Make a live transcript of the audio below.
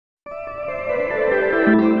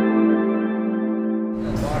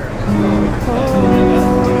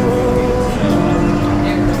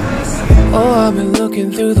I've been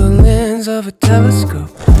looking through the lens of a telescope,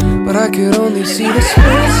 but I could only see the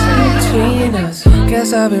space between us.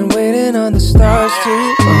 Guess I've been waiting on the stars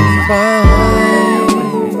to align.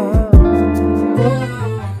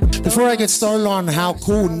 Before I get started on how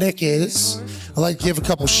cool Nick is, I'd like to give a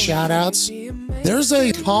couple shout outs. There's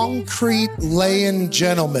a concrete laying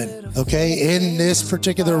gentleman, okay, in this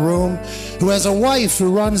particular room who has a wife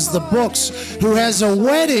who runs the books, who has a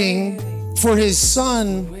wedding for his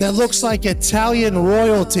son that looks like Italian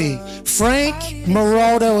royalty. Frank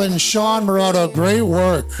Morado and Sean Morado, great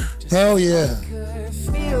work. Hell yeah.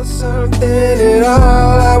 Feel something at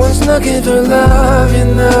all. I was looking for love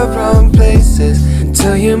in the wrong places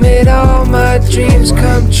until you made all my dreams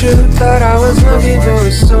come true. Thought I was looking for a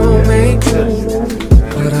soulmate,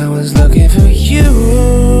 but I was looking for you.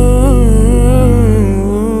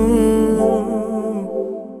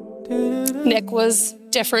 Nick was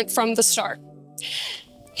different from the start.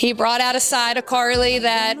 He brought out a side of Carly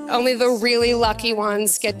that only the really lucky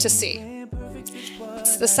ones get to see.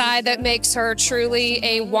 It's the side that makes her truly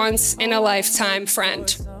a once-in-a-lifetime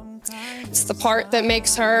friend. It's the part that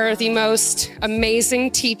makes her the most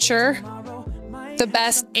amazing teacher, the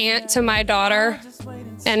best aunt to my daughter,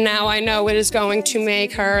 and now I know it is going to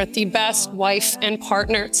make her the best wife and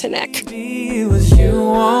partner to Nick. It was you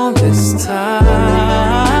all this time.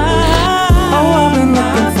 Oh, I've been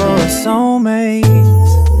looking for a soulmate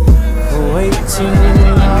for way too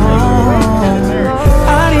long.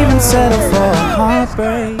 I'd even settle for a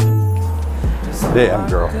heartbreak. Damn,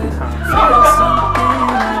 girl.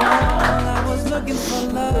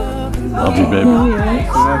 Love you, baby.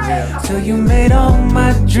 Till you made all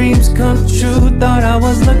my dreams come true. Thought I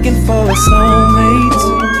was looking for a soulmate.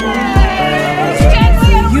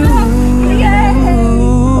 You.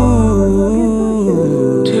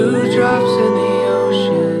 Two drops in the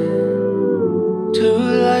ocean, two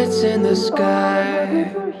lights in the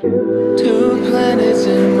sky, two planets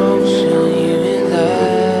in motion, you and I.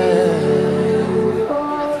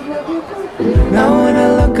 Now when I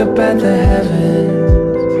look up at the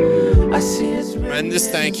heavens, I see it's Tremendous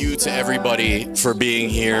thank you to everybody for being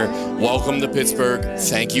here. Welcome to Pittsburgh.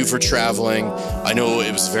 Thank you for traveling. I know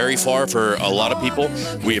it was very far for a lot of people.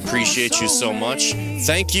 We appreciate you so much.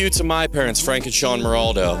 Thank you to my parents, Frank and Sean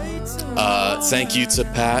Moraldo. Thank you to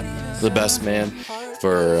Pat, the best man,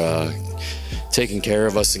 for taking care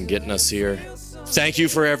of us and getting us here. Thank you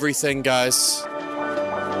for everything, guys.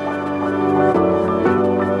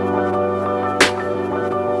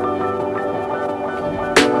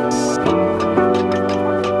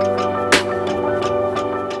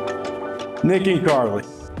 Nick and Carly,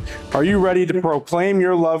 are you ready to proclaim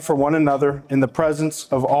your love for one another in the presence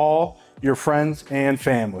of all your friends and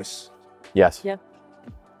families? Yes. Yeah.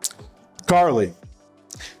 Carly,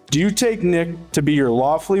 do you take Nick to be your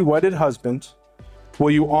lawfully wedded husband?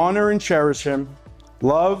 Will you honor and cherish him,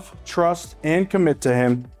 love, trust, and commit to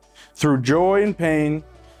him through joy and pain,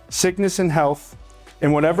 sickness and health,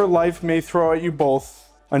 and whatever life may throw at you both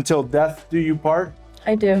until death do you part?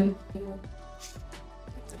 I do.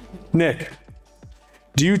 Nick,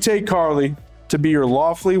 do you take Carly to be your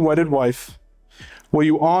lawfully wedded wife? Will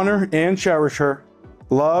you honor and cherish her,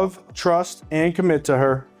 love, trust, and commit to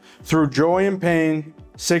her through joy and pain,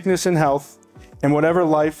 sickness and health, and whatever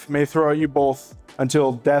life may throw at you both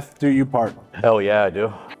until death do you part? Hell yeah, I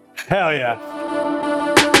do. Hell yeah.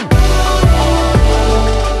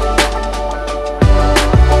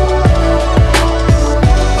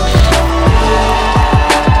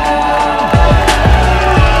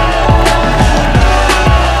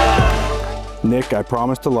 Nick, I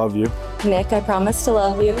promise to love you. Nick, I promise to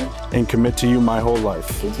love you And commit to you my whole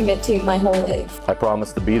life. and commit to you my whole life, I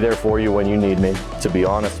promise to be there for you when you need me, to be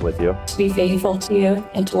honest with you, to be faithful to you,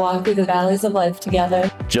 and to walk through the valleys of life together.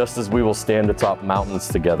 just as we will stand atop mountains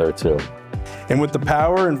together too. And with the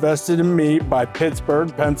power invested in me by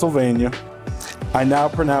Pittsburgh, Pennsylvania, I now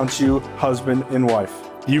pronounce you husband and wife.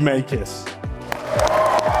 You may kiss.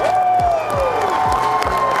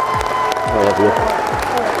 I love you.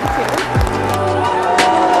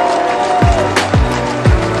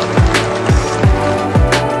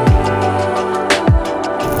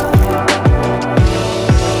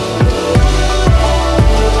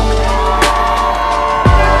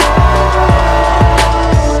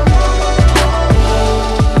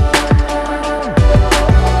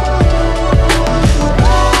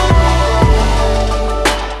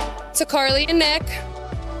 To Carly and Nick,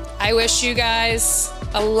 I wish you guys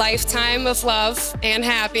a lifetime of love and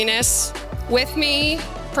happiness with me,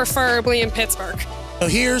 preferably in Pittsburgh. So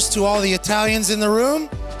here's to all the Italians in the room.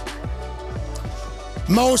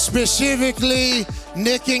 Most specifically,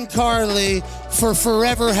 Nick and Carly, for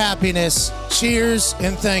forever happiness. Cheers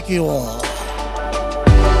and thank you all.